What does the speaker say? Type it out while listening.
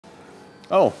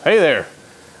Oh, hey there.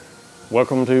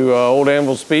 Welcome to Old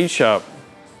Anvil Speed Shop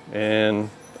and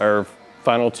our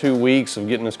final 2 weeks of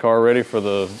getting this car ready for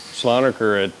the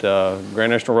Sloniker at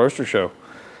Grand National Roadster Show.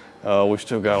 We've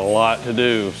still got a lot to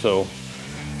do, so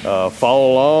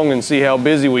follow along and see how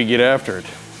busy we get after it.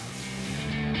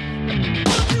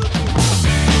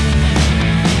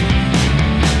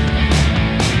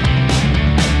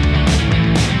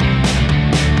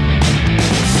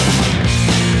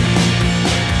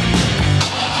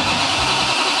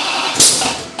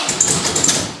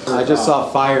 I just saw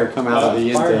fire come out of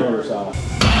the intake.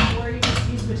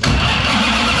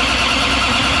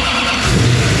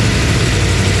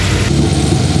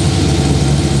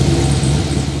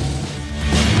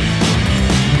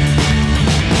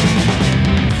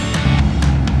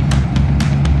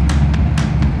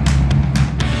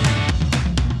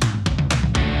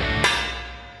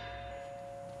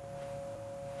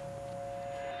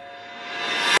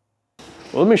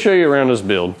 Well, let me show you around this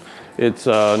build. It's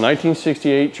a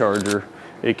 1968 Charger.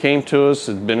 It came to us,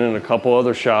 it's been in a couple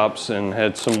other shops and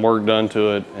had some work done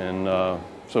to it, and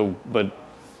but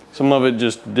some of it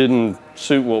just didn't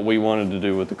suit what we wanted to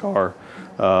do with the car.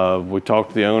 We talked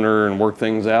to the owner and worked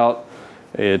things out.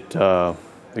 It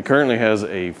currently has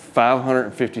a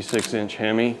 556-inch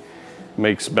Hemi,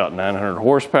 makes about 900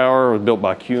 horsepower. It was built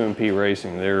by QMP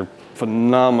Racing. They're a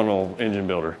phenomenal engine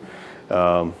builder.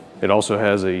 It also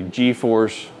has a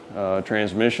G-force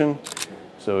transmission,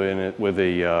 so in it with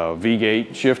a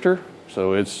V-gate shifter,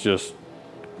 so it's just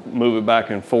move it back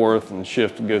and forth and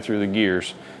shift and go through the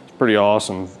gears. It's pretty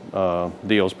awesome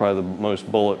deal. It's probably the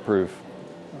most bulletproof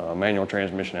manual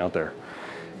transmission out there,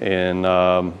 and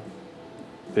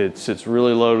it sits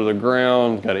really low to the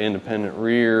ground. Got an independent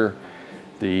rear.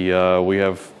 We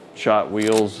have shot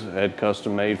wheels, had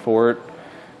custom made for it.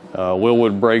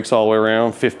 Willwood brakes all the way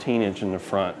around, 15-inch in the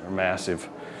front, are massive.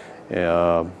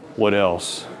 What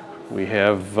else? We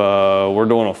have, we're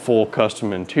doing a full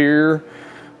custom interior.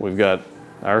 We've got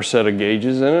our set of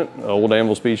gauges in it, Old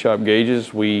Anvil Speed Shop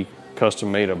gauges. We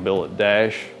custom made a billet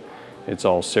dash. It's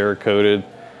all Cerakoted.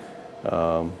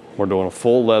 We're doing a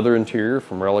full leather interior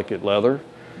from Relicate Leather.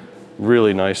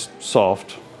 Really nice,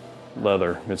 soft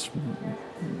leather. It's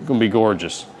gonna be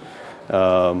gorgeous. We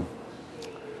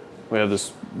have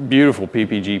this beautiful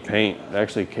PPG paint. It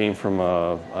actually came from,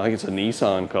 I think it's a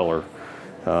Nissan color.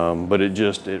 But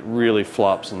it really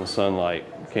flops in the sunlight.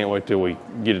 Can't wait till we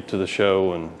get it to the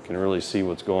show and can really see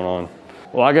what's going on.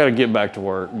 Well, I got to get back to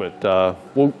work, but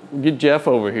we'll get Jeff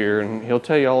over here and he'll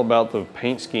tell you all about the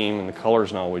paint scheme and the colors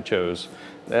and all we chose.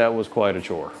 That was quite a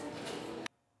chore.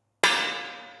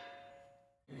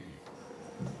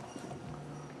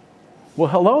 Well,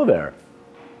 hello there.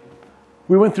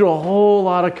 We went through a whole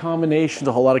lot of combinations,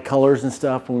 a whole lot of colors and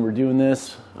stuff when we were doing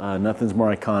this. Nothing's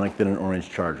more iconic than an orange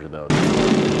Charger, though.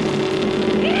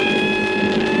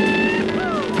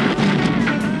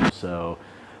 So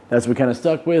that's what we kind of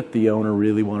stuck with. The owner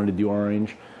really wanted to do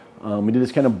orange. We did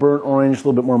this kind of burnt orange, a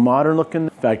little bit more modern looking. In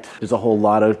fact, there's a whole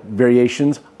lot of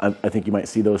variations. I think you might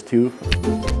see those too.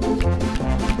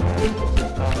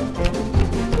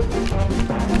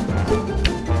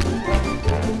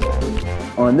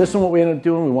 On this one, what we ended up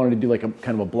doing, we wanted to do like a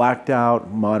kind of a blacked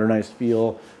out, modernized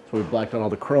feel. So we blacked out all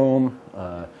the chrome.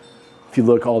 If you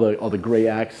look, all the gray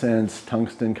accents,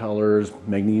 tungsten colors,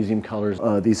 magnesium colors.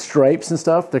 These stripes and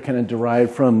stuff, they're kind of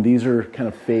derived from, these are kind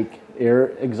of fake air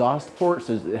exhaust ports.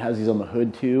 It has these on the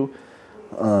hood too.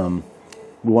 We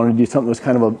wanted to do something that was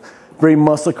kind of a very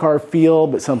muscle car feel,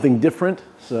 but something different.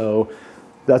 So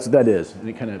that's what that is. And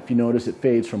it kind of, if you notice, it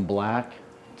fades from black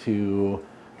to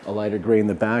a lighter gray in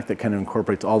the back. That kind of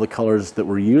incorporates all the colors that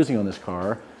we're using on this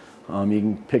car. You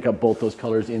can pick up both those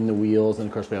colors in the wheels, and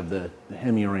of course we have the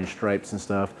Hemi orange stripes and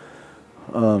stuff.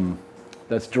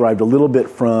 That's derived a little bit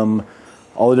from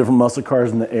all the different muscle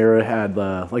cars in the era had,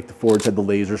 like the Fords had the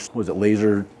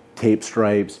laser tape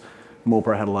stripes.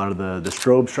 Mopar had a lot of the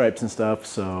strobe stripes and stuff,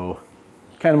 so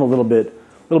kind of a little bit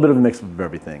of a mix of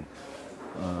everything.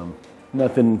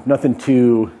 Nothing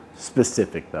too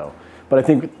specific though. But I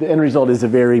think the end result is a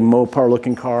very Mopar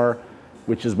looking car,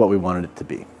 which is what we wanted it to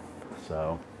be.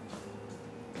 So,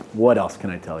 what else can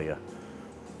I tell you?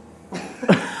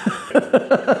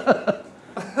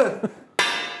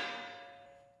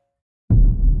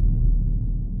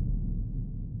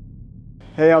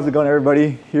 Hey, how's it going,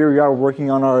 everybody? Here we are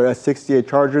working on our 68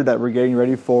 Charger that we're getting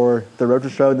ready for the Roadster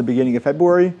Show at the beginning of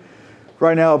February.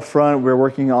 Right now up front, we're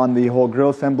working on the whole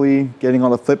grill assembly, getting all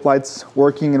the flip lights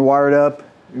working and wired up.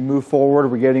 We move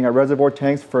forward, we're getting our reservoir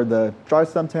tanks for the dry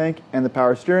sump tank and the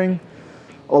power steering,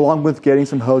 along with getting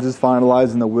some hoses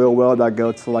finalized in the wheel well that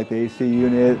go to like the AC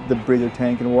unit, the breather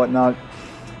tank and whatnot.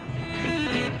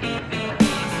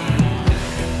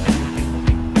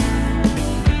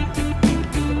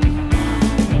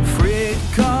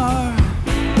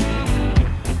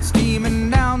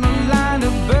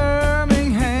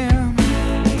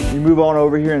 move on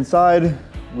over here inside,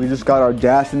 we just got our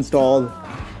dash installed.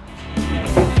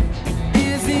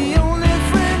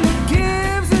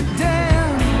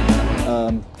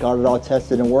 Got it all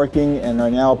tested and working, and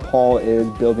right now Paul is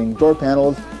building door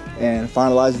panels and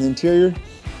finalizing the interior.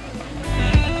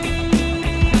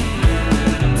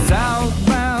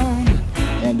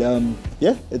 And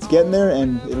yeah, it's getting there,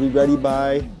 and it'll be ready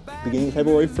by beginning of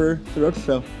February for the Roadster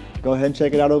Show. Go ahead and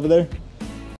check it out over there.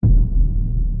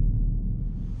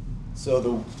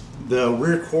 So the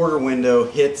rear quarter window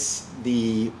hits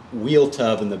the wheel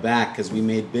tub in the back because we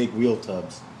made big wheel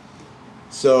tubs.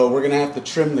 So we're gonna have to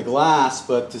trim the glass,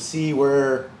 but to see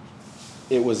where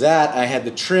it was at, I had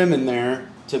the trim in there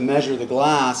to measure the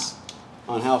glass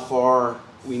on how far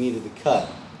we needed to cut.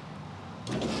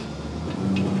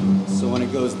 So when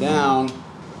it goes down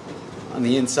on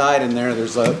the inside in there,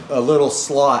 there's a little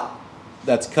slot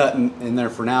that's cut in there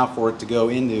for now for it to go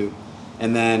into,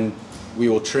 and then we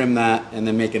will trim that and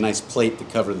then make a nice plate to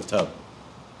cover the tub.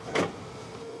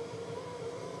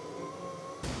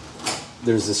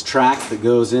 There's this track that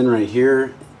goes in right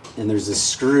here, and there's this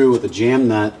screw with a jam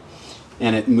nut,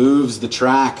 and it moves the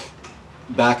track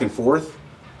back and forth,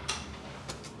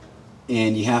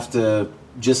 and you have to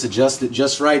just adjust it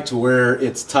just right to where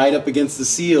it's tied up against the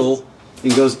seal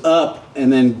and goes up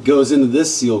and then goes into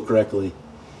this seal correctly.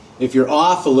 If you're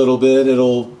off a little bit,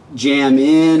 it'll jam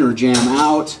in or jam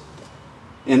out,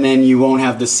 and then you won't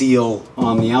have the seal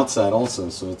on the outside also,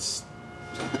 so it's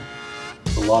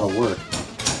a lot of work.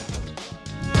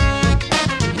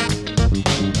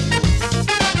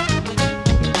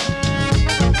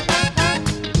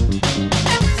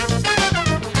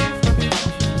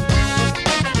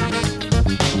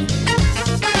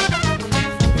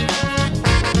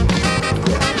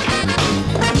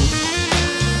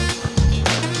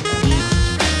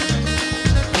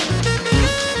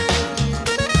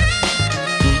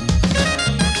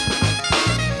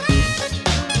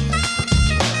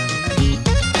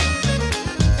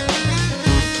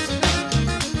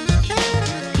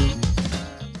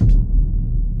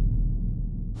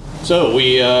 So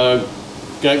we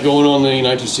got going on the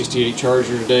 1968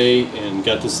 Charger today and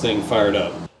got this thing fired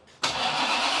up.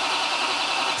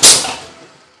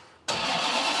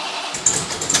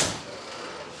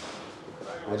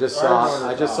 I just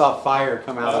saw fire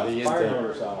come out of the intake. Fire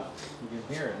motor's off. You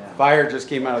can hear it now. Fire just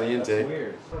came out of the intake. That's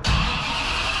weird.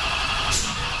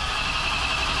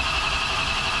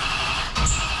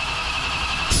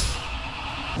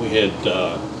 We had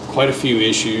quite a few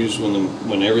issues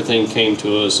when everything came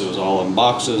to us. It was all in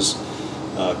boxes.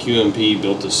 QMP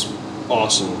built this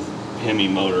awesome Hemi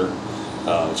motor.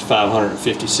 It's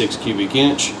 556 cubic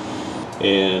inch,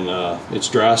 and it's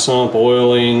dry sump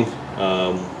oiling,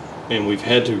 and we've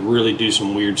had to really do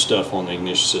some weird stuff on the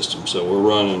ignition system. So we're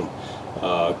running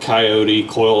Coyote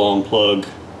coil on plug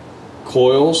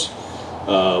coils,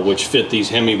 which fit these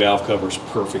Hemi valve covers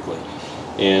perfectly.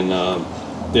 And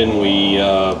then we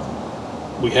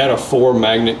had a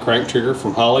 4-magnet crank trigger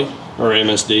from Holley, or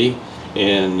MSD,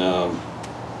 and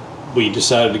we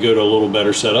decided to go to a little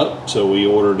better setup. So we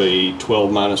ordered a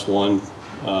 12-1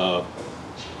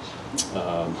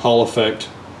 Hall effect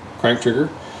crank trigger.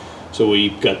 So we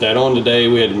got that on today.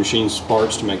 We had to machine some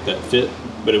parts to make that fit,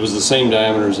 but it was the same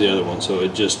diameter as the other one, so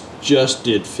it just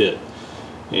did fit.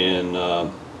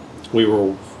 And we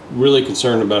were really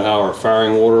concerned about how our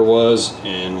firing order was,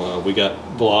 and we got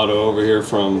Villado over here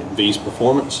from V's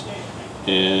Performance,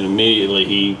 and immediately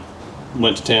he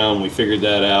went to town. We figured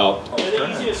that out. Is it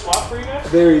easy to swap for you guys?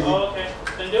 Very easy. Oh, okay.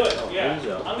 Then do it. Yeah.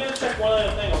 I'm gonna check one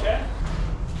other thing, okay?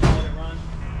 Let it run.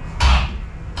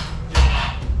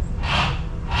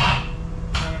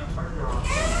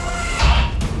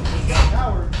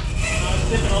 Power. It's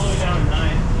dipping all the way down to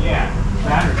 9. Yeah.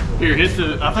 Battery. Here, hit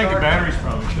the. I think the battery's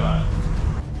probably shot.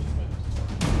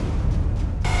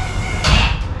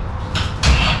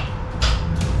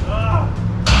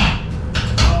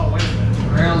 Oh, wait a minute.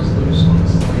 Ground's loose on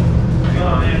this thing.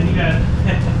 Oh man, you got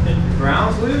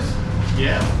Ground's loose?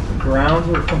 Yeah. Grounds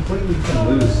were completely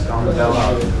loose on the bell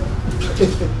out.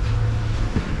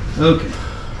 Okay.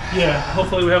 Yeah.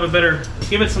 Hopefully we have a better.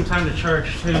 Give it some time to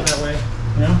charge too. That way.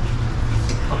 Yeah.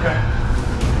 Okay.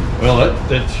 Well,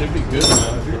 that should be good.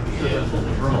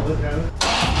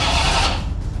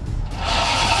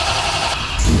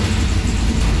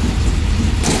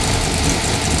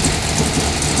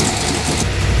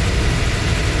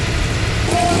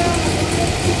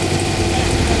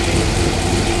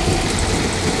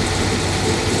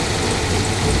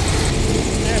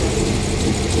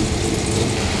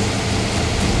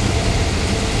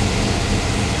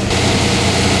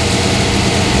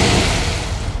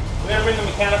 We gotta bring the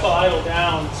mechanical idle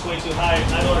down. It's way too high.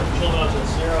 Idle our pulled out to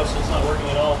 0, so it's not working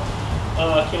at all.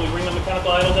 Can we bring the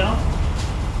mechanical idle down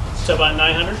to about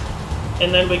 900?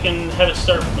 And then we can have it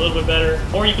start a little bit better.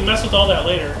 Or you can mess with all that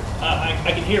later.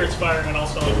 I can hear it's firing and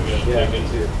also. Yeah, I can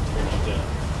too.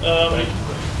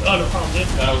 Oh, no problem, dude.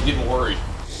 I was getting worried.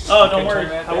 Oh, don't worry.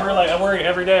 I worry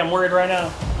every day. I'm worried right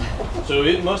now. So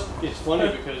it's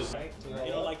funny because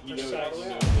You know, like you precise.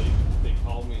 know, they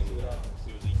called me and it was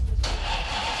easy.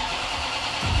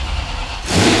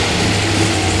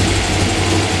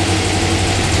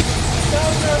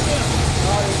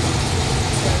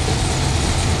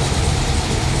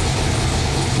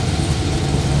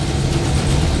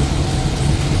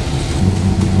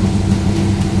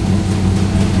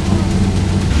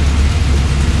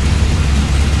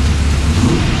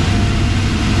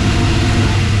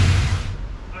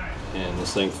 And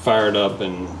this thing fired up,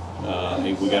 and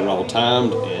we got it all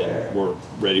timed, and we're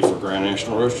ready for Grand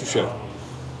National Roadster Show.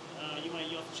 You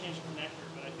have to change the connector,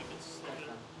 but I think it's a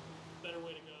better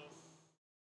way to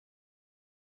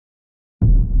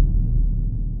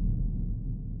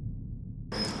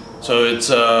go. So it's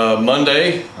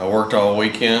Monday. I worked all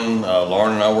weekend.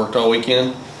 Lauren and I worked all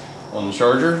weekend on the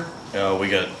Charger. We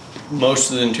got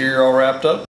most of the interior all wrapped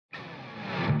up.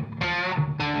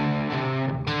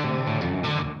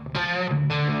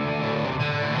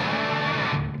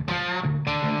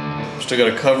 Still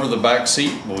got to cover the back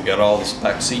seat, but we got all this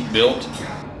back seat built.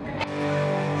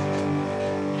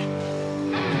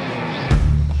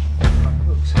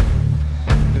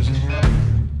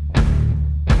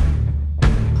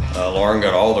 Lauren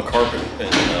got all the carpet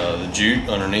and the jute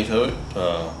underneath of it.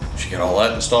 She got all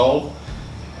that installed.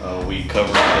 We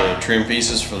covered the trim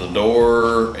pieces for the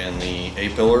door and the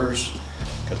A-pillars.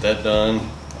 Got that done.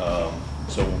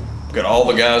 So got all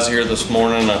the guys here this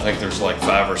morning. I think there's like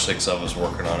 5 or 6 of us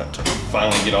working on it to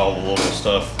finally get all the little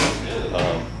stuff.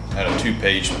 Had a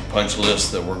 2-page punch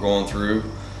list that we're going through.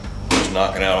 Just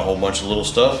knocking out a whole bunch of little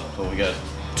stuff. So we got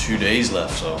 2 days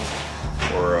left, so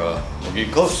we're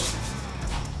getting close.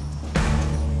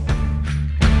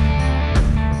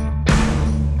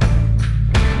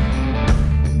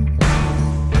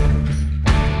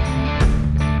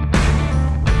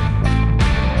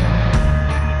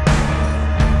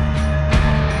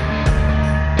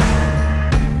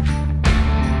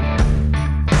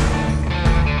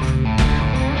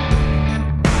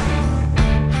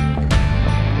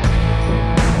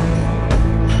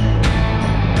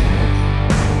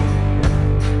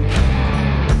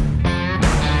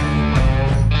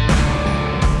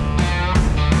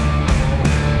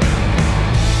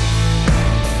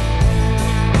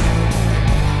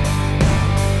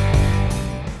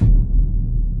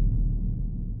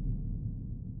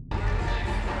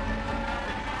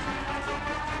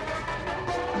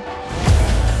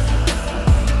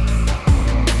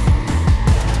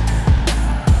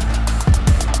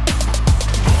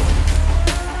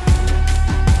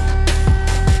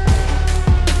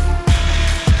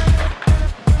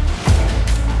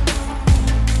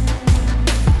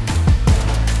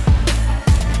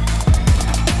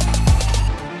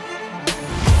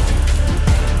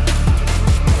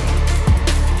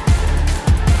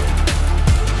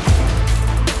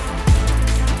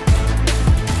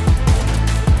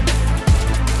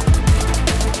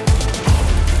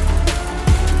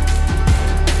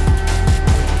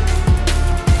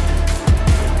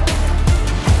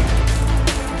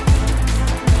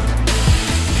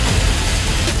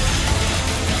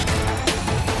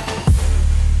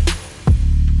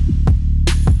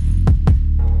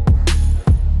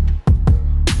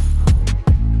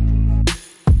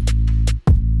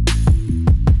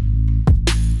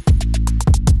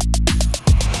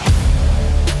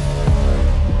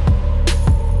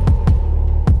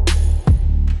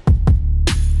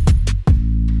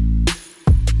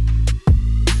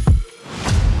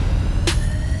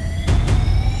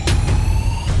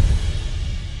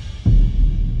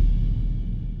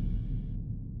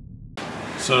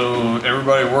 So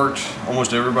everybody worked,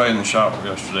 almost everybody in the shop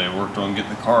yesterday worked on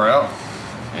getting the car out.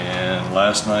 And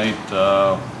last night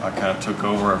I kind of took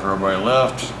over after everybody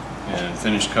left and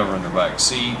finished covering the back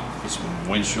seat, put some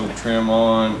windshield trim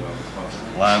on,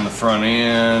 lined the front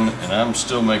end, and I'm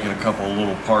still making a couple of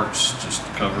little parts, just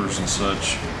covers and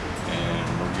such.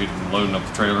 And we're loading up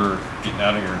the trailer, getting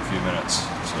out of here in a few minutes.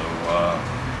 So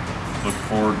look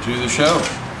forward to the show.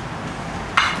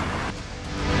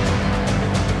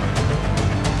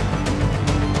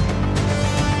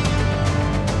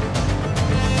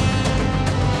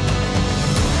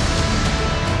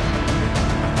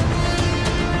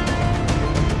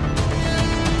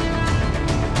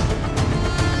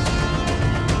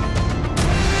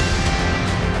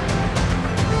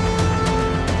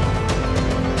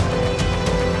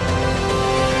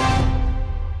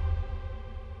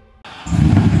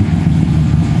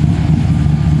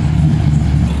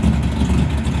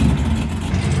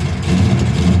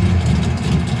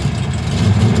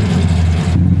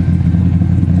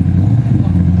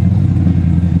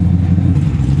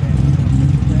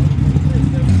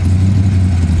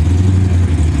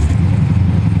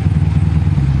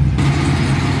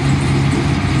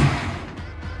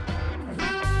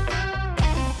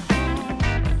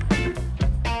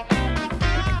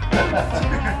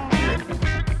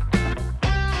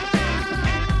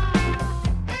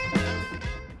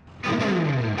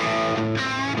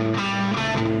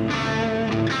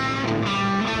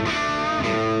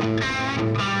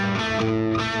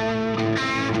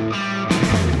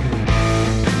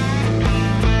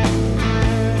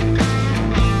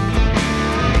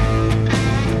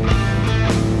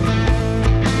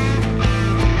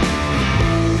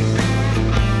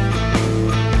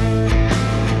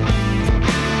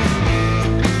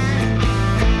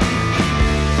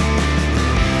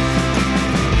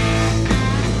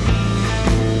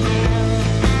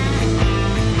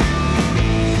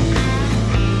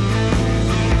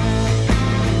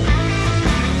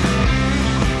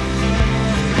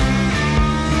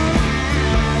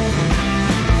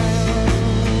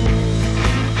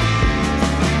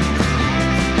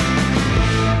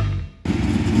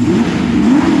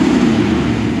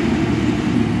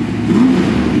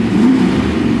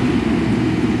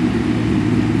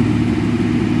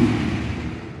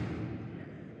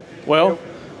 Well,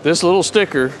 this little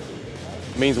sticker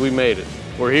means we made it.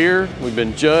 We're here, we've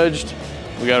been judged,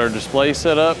 we got our display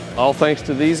set up, all thanks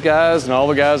to these guys and all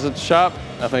the guys at the shop.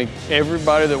 I think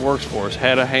everybody that works for us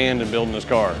had a hand in building this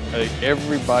car. I think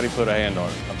everybody put a hand on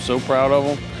it. I'm so proud of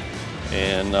them,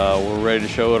 and we're ready to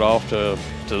show it off to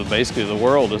basically the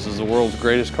world. This is the world's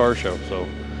greatest car show, so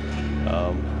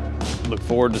look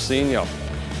forward to seeing y'all.